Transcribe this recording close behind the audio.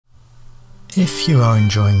If you are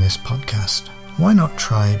enjoying this podcast, why not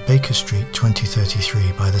try Baker Street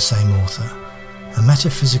 2033 by the same author, a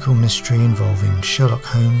metaphysical mystery involving Sherlock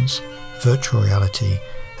Holmes, virtual reality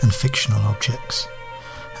and fictional objects.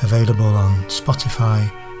 Available on Spotify,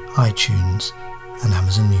 iTunes and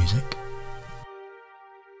Amazon Music.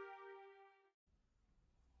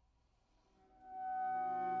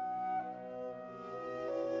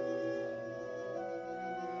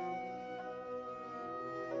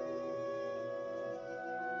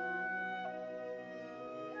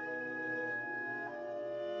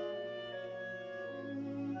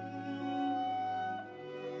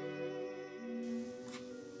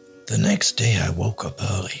 The next day I woke up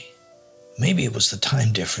early. Maybe it was the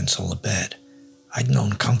time difference or the bed. I'd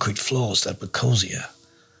known concrete floors that were cozier.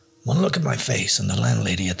 One look at my face and the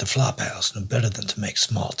landlady at the flop house knew better than to make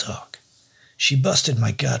small talk. She busted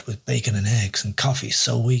my gut with bacon and eggs and coffee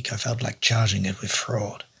so weak I felt like charging it with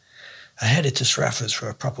fraud. I headed to Strafford's for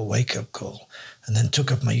a proper wake-up call and then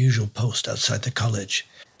took up my usual post outside the college,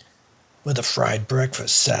 where the fried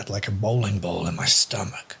breakfast sat like a bowling ball in my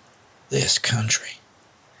stomach. This country.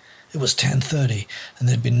 It was 10:30 and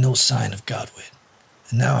there had been no sign of Godwin,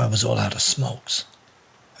 and now I was all out of smokes.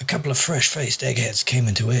 A couple of fresh-faced eggheads came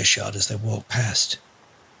into earshot as they walked past.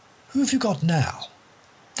 "Who have you got now?"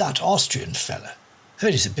 "That Austrian fella.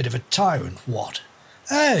 Heard he's a bit of a tyrant, what?"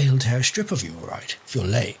 "Oh, he'll tear a strip of you all right, if you're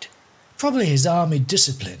late. Probably his army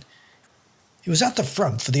discipline. He was at the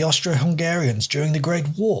front for the Austro-Hungarians during the Great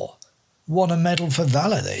War. Won a medal for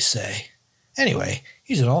valor, they say. Anyway,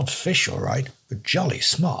 he's an odd fish all right, but jolly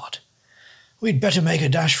smart. We'd better make a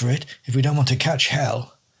dash for it if we don't want to catch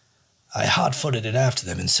hell." I hard-footed it after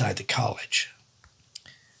them inside the college.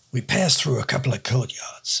 We passed through a couple of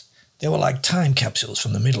courtyards. They were like time capsules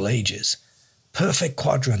from the Middle Ages, perfect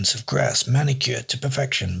quadrants of grass manicured to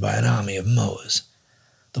perfection by an army of mowers.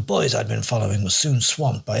 The boys I'd been following were soon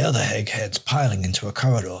swamped by other eggheads piling into a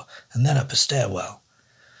corridor and then up a stairwell.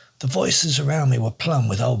 The voices around me were plumb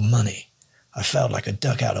with old money. I felt like a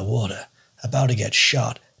duck out of water, about to get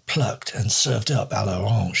shot, plucked, and served up à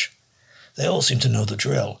l'orange. They all seemed to know the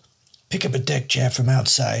drill. Pick up a deck chair from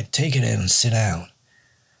outside, take it in, and sit down.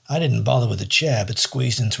 I didn't bother with the chair, but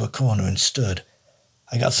squeezed into a corner and stood.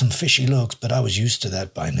 I got some fishy looks, but I was used to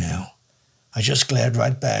that by now. I just glared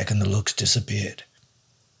right back, and the looks disappeared.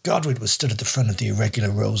 Godwin was stood at the front of the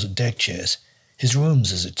irregular rows of deck chairs, his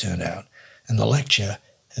rooms as it turned out, and the lecture,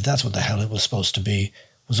 if that's what the hell it was supposed to be,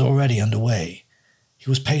 was already underway. He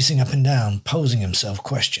was pacing up and down, posing himself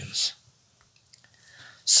questions.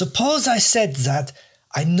 "Suppose I said that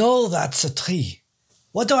I know that's a tree.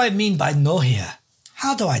 What do I mean by know here?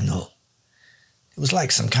 How do I know?" It was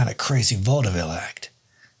like some kind of crazy vaudeville act.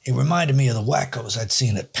 It reminded me of the wackos I'd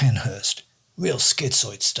seen at Penhurst, real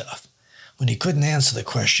schizoid stuff. When he couldn't answer the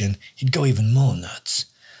question, he'd go even more nuts.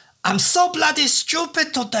 "I'm so bloody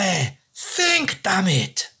stupid today. Think, damn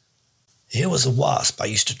it." Here was a wasp I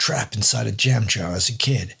used to trap inside a jam jar as a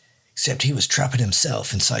kid, except he was trapping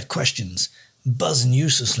himself inside questions, buzzing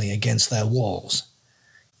uselessly against their walls.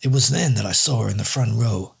 It was then that I saw her in the front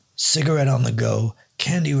row, cigarette on the go,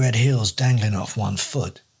 candy red heels dangling off one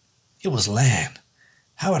foot. It was Lan.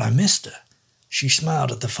 How had I missed her? She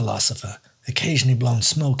smiled at the philosopher, occasionally blowing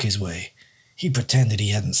smoke his way. He pretended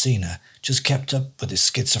he hadn't seen her, just kept up with his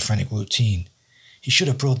schizophrenic routine. He should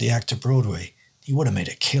have brought the act to Broadway. He would have made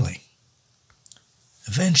a killing.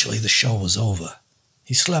 Eventually the show was over.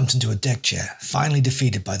 He slumped into a deck chair, finally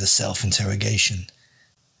defeated by the self-interrogation.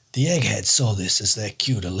 The eggheads saw this as their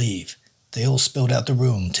cue to leave. They all spilled out the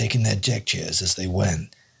room, taking their deck chairs as they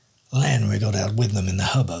went. Lan wriggled out with them in the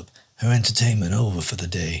hubbub, her entertainment over for the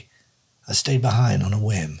day. I stayed behind on a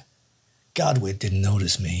whim. Godwin didn't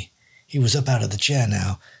notice me. He was up out of the chair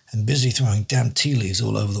now and busy throwing damp tea leaves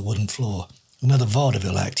all over the wooden floor, another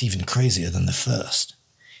vaudeville act even crazier than the first.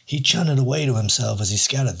 He chunned away to himself as he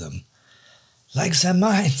scattered them. "Like their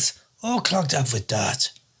minds, all clogged up with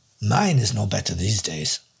dirt. Mine is no better these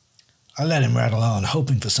days." I let him rattle on,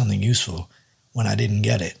 hoping for something useful. When I didn't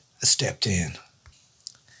get it, I stepped in.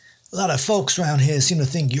 "A lot of folks round here seem to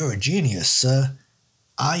think you're a genius, sir.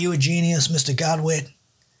 Are you a genius, Mr. Godwin?"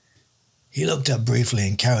 He looked up briefly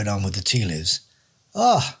and carried on with the tea leaves.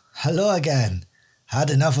 "Oh, hello again. Had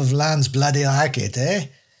enough of Lan's bloody racket, eh?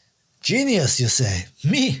 Genius, you say?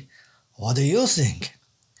 Me? What do you think?"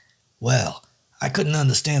 "Well, I couldn't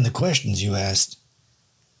understand the questions you asked."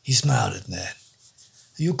 He smiled at that.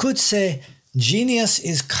 "You could say genius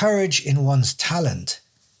is courage in one's talent.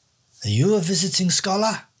 Are you a visiting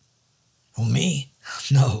scholar?" "Oh, me?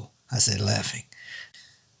 No," I said, laughing.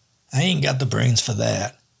 "I ain't got the brains for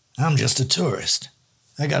that. I'm just a tourist.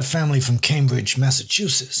 I got family from Cambridge,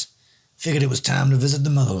 Massachusetts. Figured it was time to visit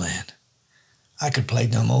the motherland. I could play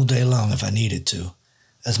dumb all day long if I needed to.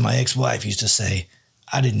 As my ex-wife used to say,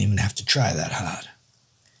 I didn't even have to try that hard.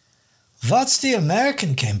 What's the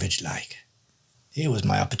American Cambridge like? Here was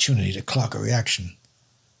my opportunity to clock a reaction.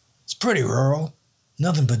 It's pretty rural.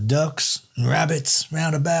 Nothing but ducks and rabbits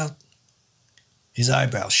round about. His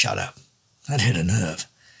eyebrows shot up. That hit a nerve.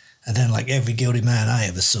 And then, like every guilty man I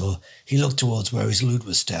ever saw, he looked towards where his loot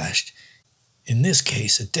was stashed. In this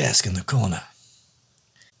case, a desk in the corner.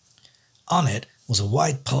 On it was a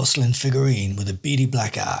white porcelain figurine with a beady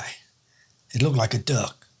black eye. It looked like a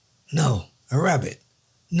duck. No, a rabbit.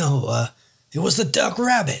 No, it was the duck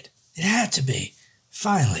rabbit. It had to be.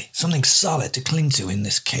 Finally, something solid to cling to in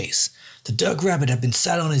this case. The duck rabbit had been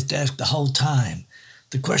sat on his desk the whole time.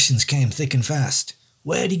 The questions came thick and fast.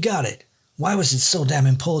 Where had he got it? Why was it so damn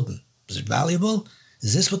important? Was it valuable?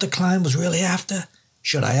 Is this what the client was really after?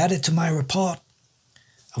 Should I add it to my report?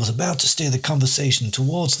 I was about to steer the conversation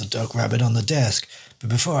towards the duck rabbit on the desk, but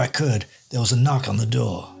before I could, there was a knock on the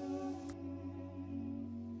door.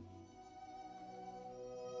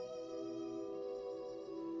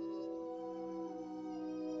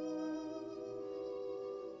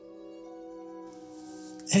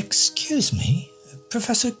 Excuse me,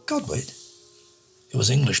 Professor Godwit? It was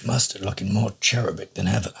English Mustard, looking more cherubic than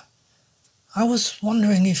ever. I was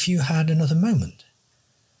wondering if you had another moment.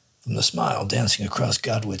 From the smile dancing across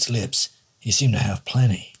Godwit's lips, he seemed to have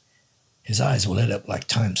plenty. His eyes were lit up like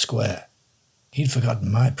Times Square. He'd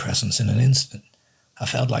forgotten my presence in an instant. I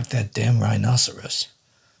felt like that damn rhinoceros.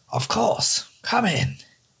 Of course, come in.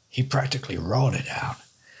 He practically roared it out.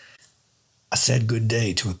 I said good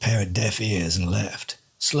day to a pair of deaf ears and left,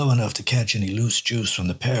 slow enough to catch any loose juice from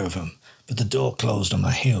the pair of them, but the door closed on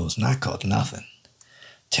my heels and I caught nothing.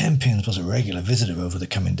 Tenpins was a regular visitor over the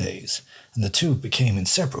coming days, and the two became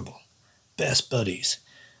inseparable. Best buddies.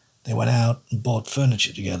 They went out and bought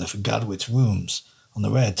furniture together for Godwit's rooms, on the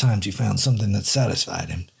rare times he found something that satisfied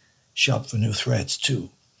him. Shopped for new threads,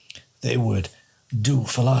 too. They would do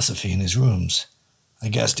philosophy in his rooms. I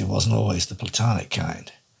guessed it wasn't always the platonic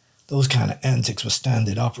kind. Those kind of antics were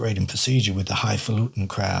standard operating procedure with the highfalutin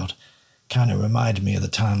crowd. Kind of reminded me of the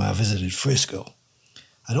time I visited Frisco.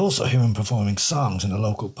 I'd also hear him performing songs in a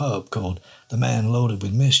local pub called The Man Loaded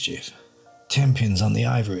with Mischief. Tenpins on the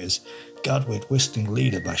Ivories, Godwit whistling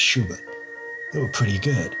Lieder by Schubert. They were pretty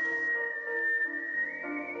good.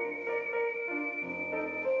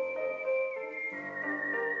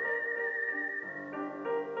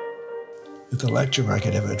 If the lecture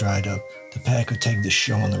record ever dried up, the pair could take this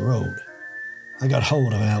show on the road. I got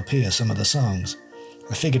hold of an LP of some of the songs.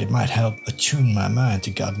 I figured it might help attune my mind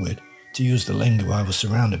to Godwit, to use the lingo I was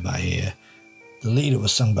surrounded by here. The leader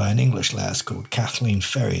was sung by an English lass called Kathleen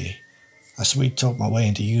Ferrier. I sweet-talked my way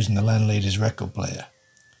into using the landlady's record player.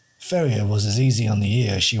 Ferrier was as easy on the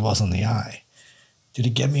ear as she was on the eye. Did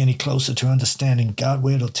it get me any closer to understanding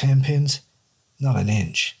Godwit or Tenpins? Not an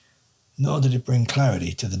inch. Nor did it bring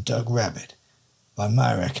clarity to the duck rabbit. By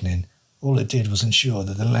my reckoning, all it did was ensure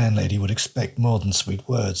that the landlady would expect more than sweet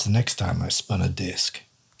words the next time I spun a disc.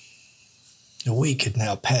 A week had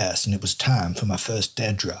now passed, and it was time for my first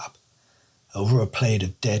dead drop. Over a plate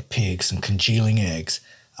of dead pigs and congealing eggs,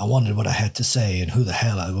 I wondered what I had to say and who the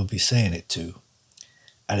hell I would be saying it to.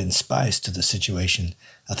 Adding spice to the situation,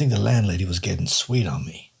 I think the landlady was getting sweet on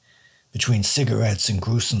me. Between cigarettes and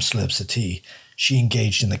gruesome slurps of tea, she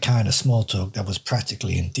engaged in the kind of small talk that was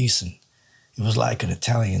practically indecent. It was like an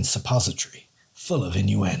Italian suppository, full of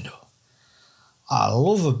innuendo. I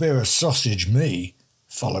love a bit of sausage, me,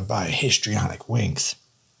 followed by histrionic winks.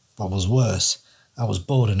 What was worse, I was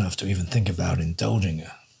bored enough to even think about indulging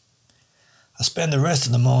her. I spent the rest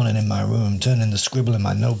of the morning in my room turning the scribble in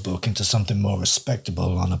my notebook into something more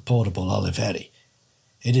respectable on a portable Olivetti.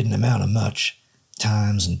 It didn't amount to much.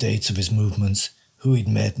 Times and dates of his movements, who he'd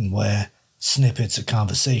met and where, snippets of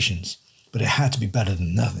conversations, but it had to be better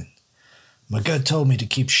than nothing. My gut told me to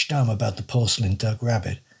keep stum about the porcelain duck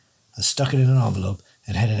rabbit. I stuck it in an envelope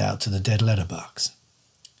and headed out to the dead letterbox.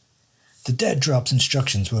 The dead drop's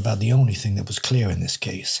instructions were about the only thing that was clear in this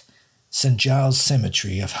case. St. Giles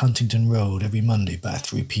Cemetery off Huntington Road every Monday by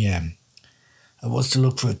 3 p.m. I was to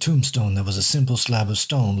look for a tombstone that was a simple slab of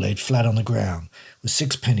stone laid flat on the ground, with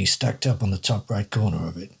 6 pennies stacked up on the top right corner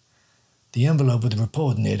of it. The envelope with the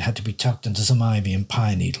report in it had to be tucked into some ivy and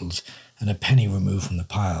pine needles, and a penny removed from the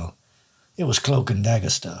pile. It was cloak and dagger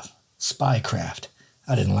stuff. Spycraft.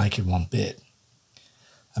 I didn't like it one bit.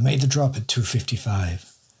 I made the drop at 2:55.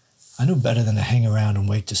 I knew better than to hang around and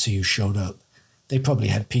wait to see who showed up. They probably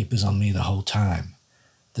had peepers on me the whole time.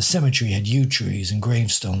 The cemetery had yew trees and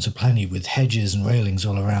gravestones aplenty with hedges and railings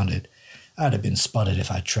all around it. I'd have been spotted if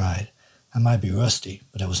I tried. I might be rusty,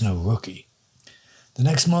 but I was no rookie. The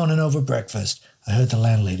next morning over breakfast, I heard the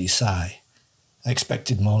landlady sigh. I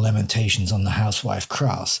expected more lamentations on the housewife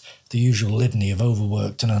cross, the usual litany of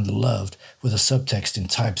overworked and underloved, with a subtext in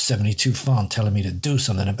type 72 font telling me to do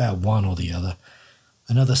something about one or the other.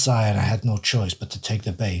 Another sigh, and I had no choice but to take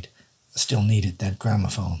the bait. I still needed that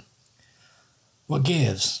gramophone. "What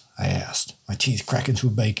gives?" I asked, my teeth cracking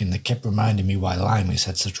through bacon that kept reminding me why Limeys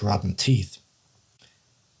had such rotten teeth.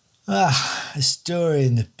 "A story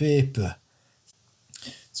in the paper.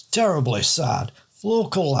 It's terribly sad.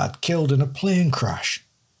 Local lad killed in a plane crash.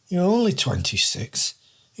 You're only 26.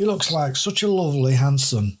 He looks like such a lovely,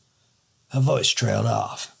 handsome..." Her voice trailed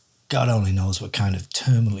off. God only knows what kind of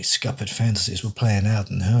terminally scuppered fantasies were playing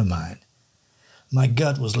out in her mind. My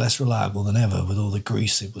gut was less reliable than ever with all the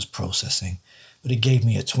grease it was processing, but it gave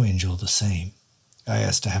me a twinge all the same. I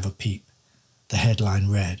asked to have a peep. The headline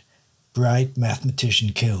read, "Bright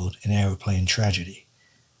Mathematician Killed in Aeroplane Tragedy."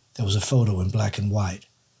 There was a photo in black and white.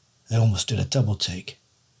 I almost did a double take.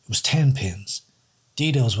 It was 10 pins.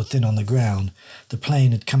 Details were thin on the ground. The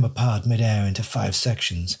plane had come apart mid-air into 5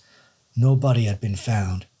 sections. No body had been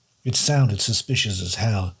found. It sounded suspicious as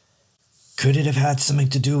hell. Could it have had something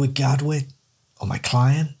to do with Gadwit? Or my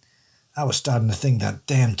client? I was starting to think that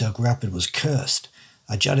damn Doug Rapid was cursed.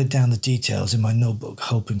 I jotted down the details in my notebook,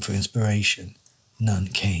 hoping for inspiration. None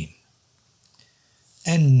came.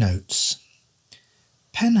 End notes.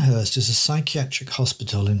 Pennhurst is a psychiatric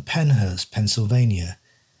hospital in Pennhurst, Pennsylvania.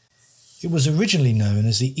 It was originally known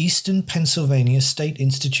as the Eastern Pennsylvania State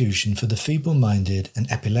Institution for the Feeble-Minded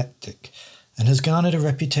and Epileptic, and has garnered a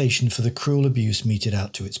reputation for the cruel abuse meted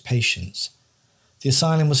out to its patients. The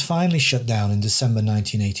asylum was finally shut down in December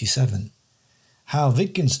 1987. How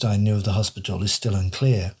Wittgenstein knew of the hospital is still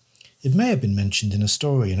unclear. It may have been mentioned in a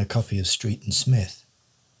story in a copy of Street and Smith.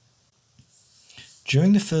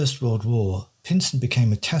 During the First World War, Pinson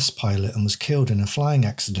became a test pilot and was killed in a flying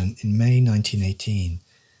accident in May 1918.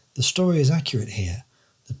 The story is accurate here.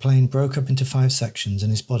 The plane broke up into 5 sections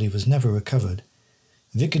and his body was never recovered.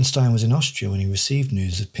 Wittgenstein was in Austria when he received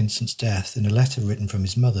news of Pinson's death in a letter written from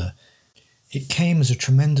his mother. It came as a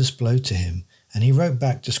tremendous blow to him, and he wrote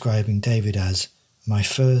back describing David as "my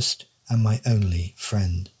first and my only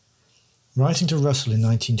friend." Writing to Russell in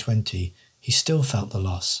 1920, he still felt the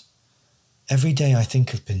loss. "Every day I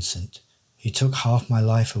think of Pinsent. He took half my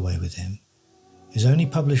life away with him." His only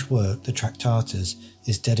published work, the Tractatus,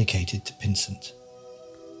 is dedicated to Pinsent.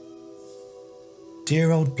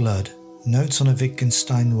 Dear Old Blood, Notes on a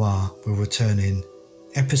Wittgenstein Noir will return in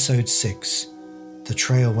Episode 6, The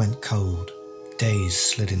Trail Went Cold. Days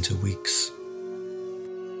slid into weeks.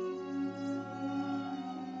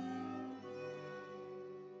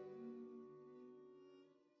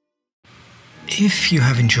 If you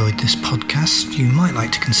have enjoyed this podcast, you might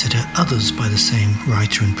like to consider others by the same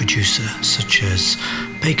writer and producer, such as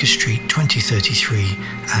Baker Street 2033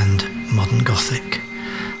 and Modern Gothic.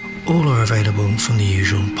 All are available from the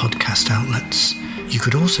usual podcast outlets. You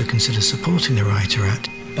could also consider supporting the writer at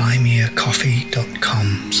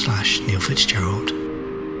buymeacoffee.com/Neil Fitzgerald.